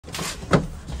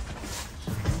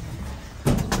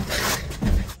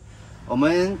我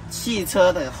们汽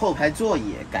车的后排座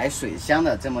椅改水箱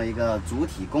的这么一个主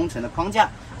体工程的框架，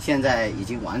现在已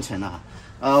经完成了。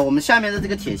我们下面的这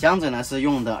个铁箱子呢，是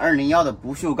用的201的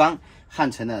不锈钢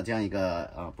焊成的这样一个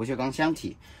不锈钢箱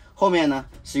体，后面呢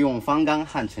是用方钢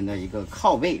焊成的一个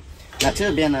靠背。那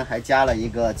这边呢还加了一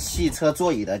个汽车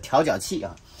座椅的调角器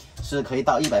啊，是可以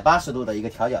到180度的一个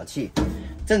调角器。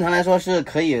正常来说是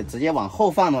可以直接往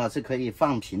后放的话，是可以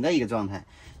放平的一个状态。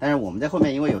但是我们在后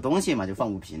面因为有东西嘛，就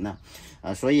放不平了，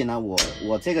所以呢，我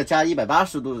这个加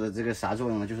180度的这个啥作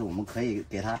用呢？就是我们可以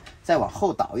给它再往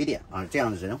后倒一点啊，这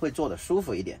样人会坐得舒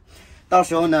服一点。到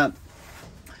时候呢，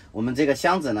我们这个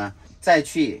箱子呢，再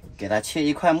去给它切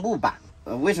一块木板。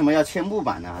为什么要切木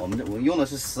板呢？我用的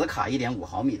是10卡1.5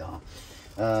毫米的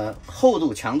啊，厚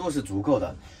度强度是足够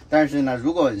的。但是呢，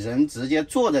如果人直接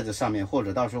坐在这上面，或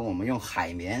者到时候我们用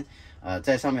海绵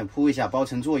在上面铺一下包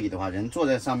成座椅的话，人坐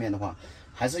在上面的话，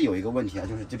还是有一个问题啊，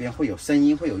就是这边会有声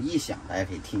音，会有异响，大家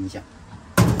可以听一下。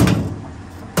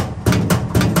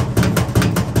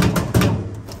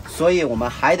所以我们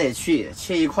还得去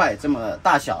切一块这么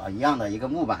大小一样的一个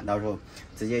木板，到时候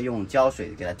直接用胶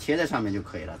水给它贴在上面就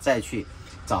可以了。再去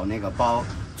找那个包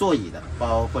座椅的、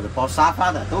或者包沙发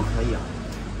的都可以啊。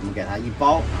我们给它一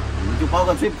包，我们就包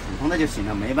个最普通的就行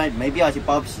了，没必要去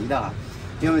包皮的啊。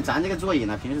因为咱这个座椅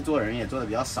呢，平时坐人也坐的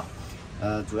比较少。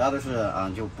主要的是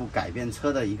就不改变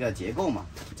车的一个结构嘛。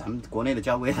咱们国内的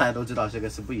交规大家都知道，这个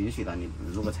是不允许的。你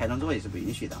如果拆成座椅是不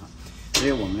允许的啊。所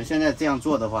以我们现在这样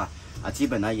做的话基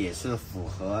本呢也是符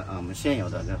合我们现有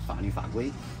的这法律法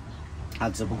规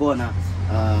只不过呢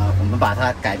我们把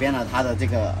它改变了它的这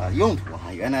个用途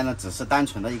原来呢只是单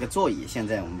纯的一个座椅，现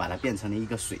在我们把它变成了一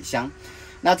个水箱。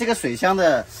那这个水箱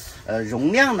的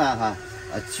容量呢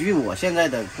据我现在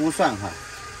的估算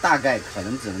大概可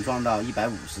能只能装到150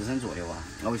升左右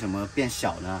那为什么变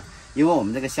小呢？因为我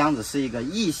们这个箱子是一个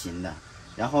异形的，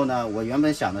然后呢，我原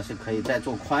本想的是可以再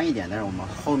做宽一点，但是我们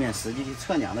后面实际去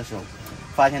测量的时候，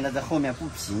发现它在后面不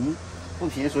平，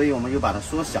所以我们又把它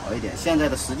缩小一点。现在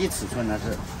的实际尺寸呢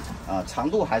是长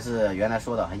度还是原来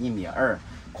说的1.2米，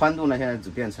宽度呢现在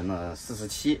只变成了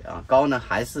47高呢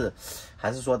还是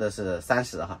说的是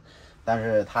30但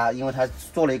是因为它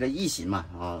做了一个异形嘛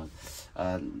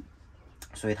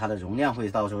所以它的容量会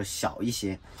到时候小一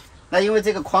些。那因为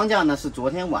这个框架呢是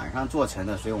昨天晚上做成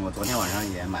的，所以我们昨天晚上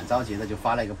也蛮着急的，就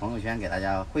发了一个朋友圈给大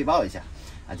家汇报一下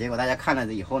结果大家看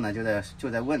了以后呢，就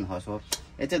在问说，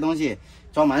这东西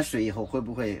装满水以后会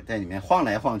不会在里面晃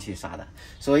来晃去啥的？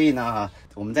所以呢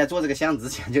我们在做这个箱子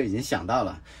之前就已经想到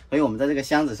了，所以我们在这个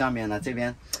箱子上面呢，这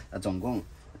边总共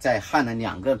再焊了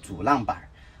2个阻浪板。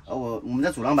我们的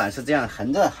阻浪板是这样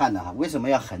横着焊的为什么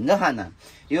要横着焊呢？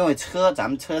因为咱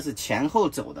们车是前后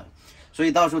走的，所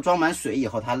以到时候装满水以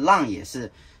后，它浪也是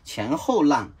前后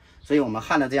浪，所以我们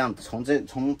焊了这样从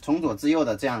左至右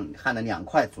的这样焊了2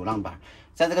块阻浪板。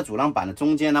在这个阻浪板的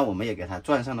中间呢，我们也给它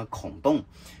钻上了孔洞，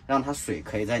让它水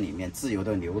可以在里面自由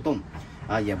的流动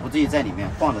也不至于在里面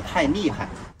晃得太厉害。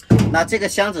那这个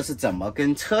箱子是怎么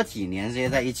跟车体连接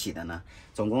在一起的呢？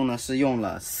总共呢是用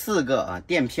了4个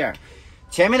垫片。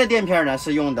前面的垫片呢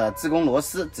是用的自攻螺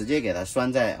丝，直接给它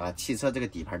拴在汽车这个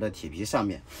底盘的铁皮上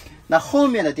面。那后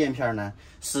面的垫片呢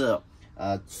是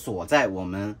锁在我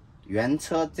们原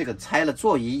车这个拆了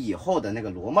座椅以后的那个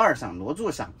螺帽上、螺柱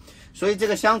上。所以这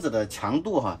个箱子的强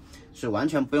度是完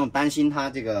全不用担心它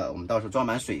这个我们到时候装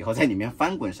满水以后在里面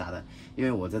翻滚啥的。因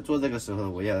为我在做这个时候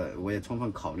我也充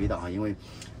分考虑到因为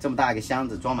这么大一个箱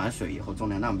子装满水以后重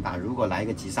量那么大，如果来一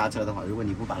个急刹车的话，如果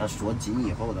你不把它锁紧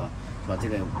以后的说这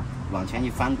个往前一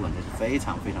翻滚，这是非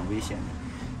常非常危险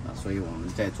的所以我们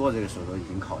在做这个时候都已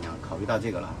经考虑到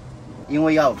这个了。因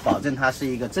为要保证它是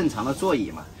一个正常的座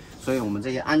椅嘛，所以我们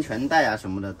这些安全带什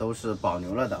么的都是保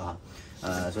留了的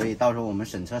所以到时候我们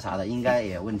审车啥的应该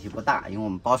也问题不大，因为我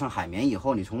们包上海绵以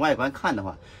后，你从外观看的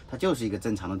话，它就是一个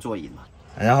正常的座椅嘛。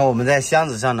然后我们在箱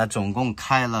子上呢，总共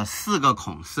开了4个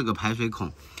孔，4个排水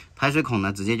孔。排水孔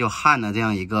呢，直接就焊了这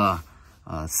样一个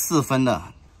4分的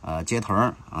接头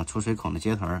出水孔的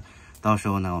接头。到时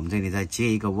候呢，我们这里再接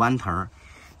一个弯头，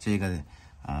这个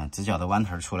直角的弯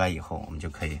头出来以后，我们就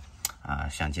可以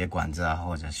想接管子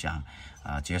或者想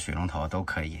接水龙头都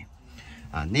可以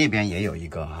那边也有一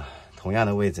个同样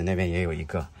的位置，那边也有一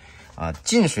个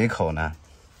进水口呢，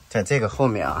在这个后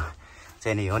面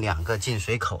这里有2个进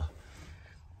水口，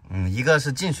一个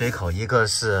是进水口，一个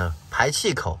是排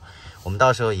气口。我们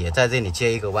到时候也在这里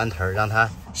接一个弯头，让它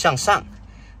向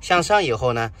上以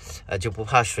后呢，就不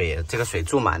怕水，这个水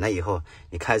注满了以后，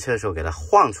你开车的时候给它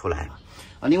晃出来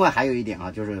另外还有一点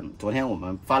就是昨天我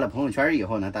们发了朋友圈以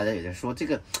后呢，大家也在说这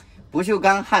个不锈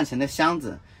钢焊成的箱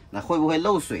子那会不会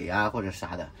漏水啊或者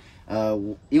啥的？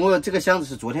因为这个箱子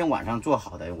是昨天晚上做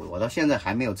好的，我到现在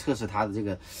还没有测试它的这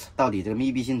个到底这个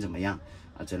密闭性怎么样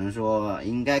啊，只能说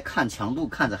应该看强度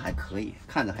看着还可以，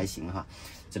看着还行哈。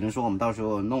只能说我们到时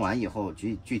候弄完以后，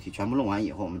具体全部弄完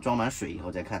以后，我们装满水以后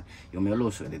再看有没有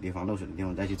漏水的地方，漏水的地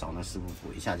方再去找那师傅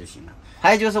补一下就行了。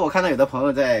还有就是我看到有的朋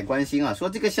友在关心啊，说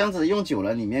这个箱子用久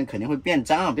了里面肯定会变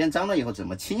脏啊，变脏了以后怎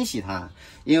么清洗它？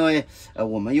因为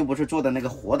我们又不是做的那个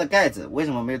活的盖子，为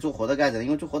什么没有做活的盖子？因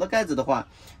为做活的盖子的话，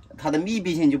它的密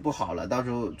闭性就不好了，到时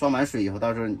候装满水以后，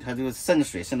到时候它就渗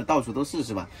水渗的到处都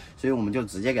是吧？所以我们就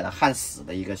直接给它焊死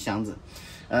的一个箱子，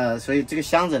所以这个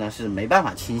箱子呢是没办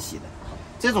法清洗的。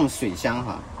这种水箱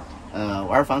哈，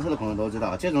玩房车的朋友都知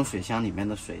道，这种水箱里面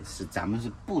的水是咱们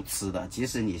是不吃的，即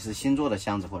使你是新做的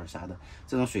箱子或者啥的，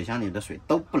这种水箱里的水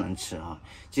都不能吃啊。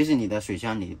即使你的水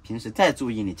箱你平时再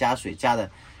注意，你加水加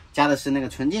的是那个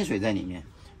纯净水在里面，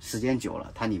时间久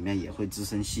了它里面也会滋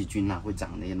生细菌啊，会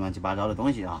长那些乱七八糟的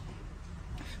东西啊。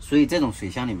所以这种水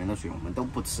箱里面的水我们都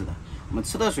不吃的，我们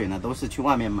吃的水呢都是去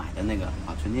外面买的那个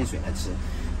纯净水来吃。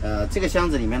这个箱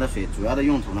子里面的水主要的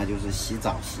用途呢就是洗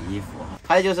澡、洗衣服。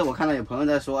还有就是我看到有朋友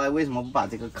在说，哎，为什么不把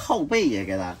这个靠背也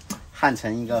给它焊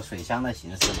成一个水箱的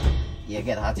形式呢？也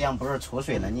给它，这样不是储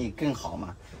水能力更好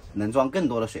吗？能装更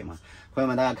多的水吗？朋友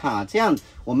们，大家看啊，这样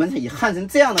我们以焊成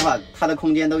这样的话，它的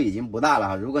空间都已经不大了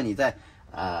哈。如果你再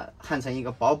焊成一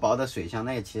个薄薄的水箱，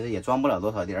那也其实也装不了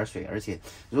多少点水，而且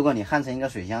如果你焊成一个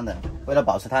水箱的，为了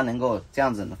保持它能够这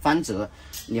样子翻折，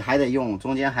你还得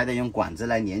中间还得用管子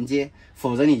来连接，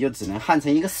否则你就只能焊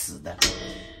成一个死的。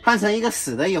焊成一个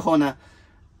死的以后呢，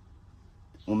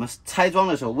我们拆装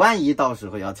的时候，万一到时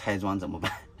候要拆装怎么办？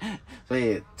所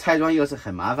以拆装又是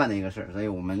很麻烦的一个事儿，所以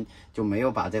我们就没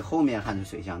有把这后面焊成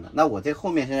水箱的。那我这后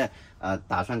面现在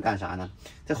打算干啥呢？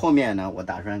这后面呢，我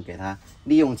打算给它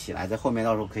利用起来，在后面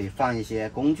到时候可以放一些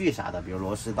工具啥的，比如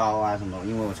螺丝刀啊什么，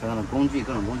因为我车上的工具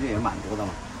各种工具也蛮多的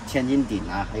嘛，千斤顶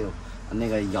啊，还有那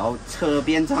个摇车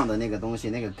边上的那个东西，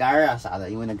那个杆啊啥的，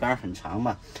因为那杆很长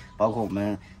嘛，包括我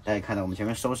们大家看到我们前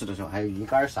面收拾的时候还有鱼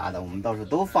竿啥的，我们到时候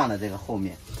都放在这个后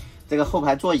面。这个后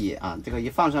排座椅啊，这个一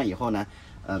放上以后呢，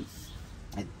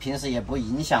平时也不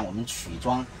影响我们取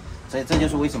装，所以这就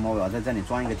是为什么我要在这里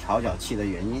装一个调脚器的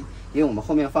原因。因为我们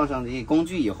后面放上这些工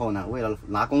具以后呢，为了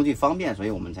拿工具方便，所以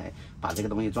我们才把这个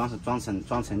东西装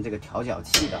成这个调脚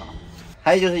器的啊。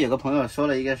还有就是有个朋友说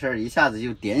了一个事儿，一下子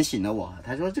就点醒了我。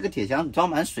他说这个铁箱子装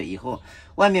满水以后，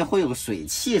外面会有水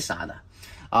汽啥的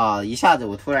啊，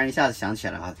我突然一下子想起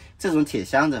来啊，这种铁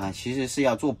箱子啊，其实是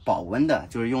要做保温的，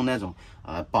就是用那种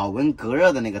保温隔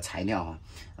热的那个材料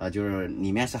啊，就是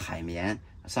里面是海绵，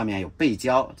上面有背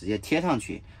胶，直接贴上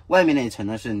去，外面那一层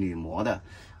呢是铝膜的。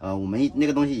我们那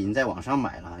个东西已经在网上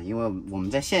买了，因为我们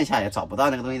在线下也找不到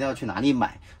那个东西，要去哪里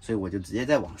买，所以我就直接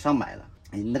在网上买了。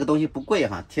那个东西不贵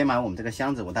哈，贴满我们这个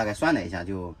箱子，我大概算了一下，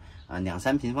就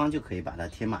2-3平方就可以把它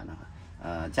贴满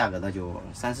了。价格呢就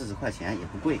30-40块钱，也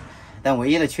不贵。但唯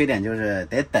一的缺点就是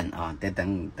得等个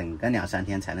2-3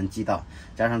天才能寄到，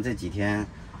加上这几天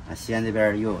西安这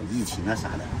边又有疫情了啥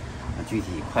的，具体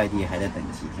快递还得等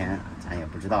几天，咱也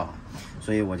不知道。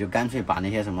所以我就干脆把那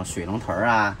些什么水龙头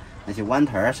啊、那些弯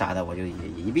头啥的，我就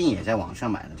一并也在网上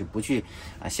买了，就不去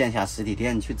线下实体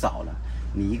店去找了。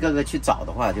你一个个去找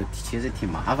的话，就其实挺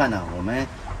麻烦的。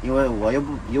因为我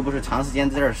又不是长时间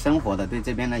在这儿生活的，对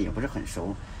这边呢也不是很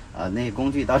熟。那些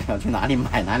工具到底要去哪里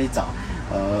买哪里找，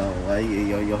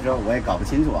我有时候我也搞不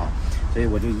清楚啊，所以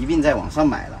我就一并在网上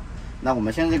买了。那我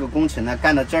们现在这个工程呢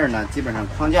干到这儿呢，基本上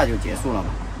框架就结束了嘛。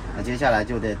那接下来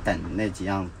就得等那几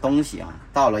样东西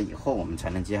到了以后，我们才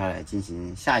能接下来进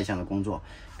行下一项的工作。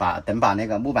等把那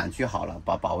个木板锯好了，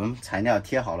把保温材料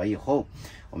贴好了以后，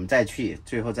我们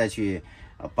最后再去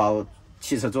包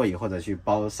汽车座椅或者去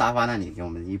包沙发那里给我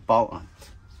们一包啊，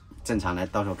正常的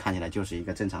到时候看起来就是一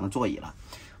个正常的座椅了。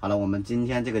好了，我们今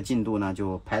天这个进度呢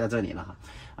就拍到这里了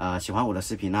哈。喜欢我的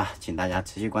视频呢，请大家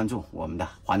持续关注我们的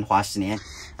环华10年。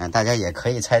大家也可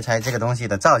以猜猜这个东西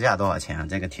的造价多少钱啊？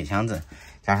这个铁箱子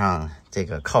加上这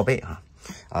个靠背啊。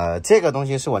这个东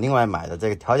西是我另外买的，这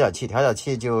个调脚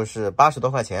器就是80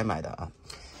多块钱买的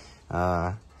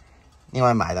啊。另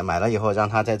外买了以后，让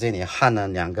它在这里焊了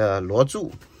2个螺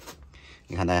柱。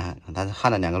你看大家，它是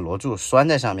焊了2个螺柱拴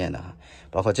在上面的，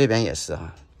包括这边也是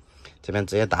啊。这边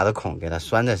直接打个孔给它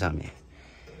拴在上面，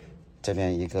这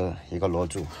边一个螺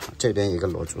柱，这边一个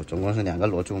螺柱，总共是2个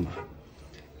螺柱嘛，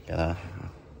给它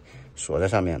锁在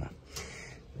上面了。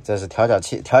这是调脚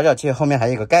器后面还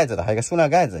有一个盖子的，还有一个塑料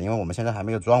盖子，因为我们现在还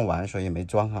没有装完，所以没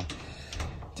装哈。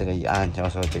这个一按，到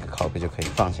时候这个靠背就可以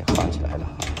放起来了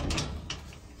哈。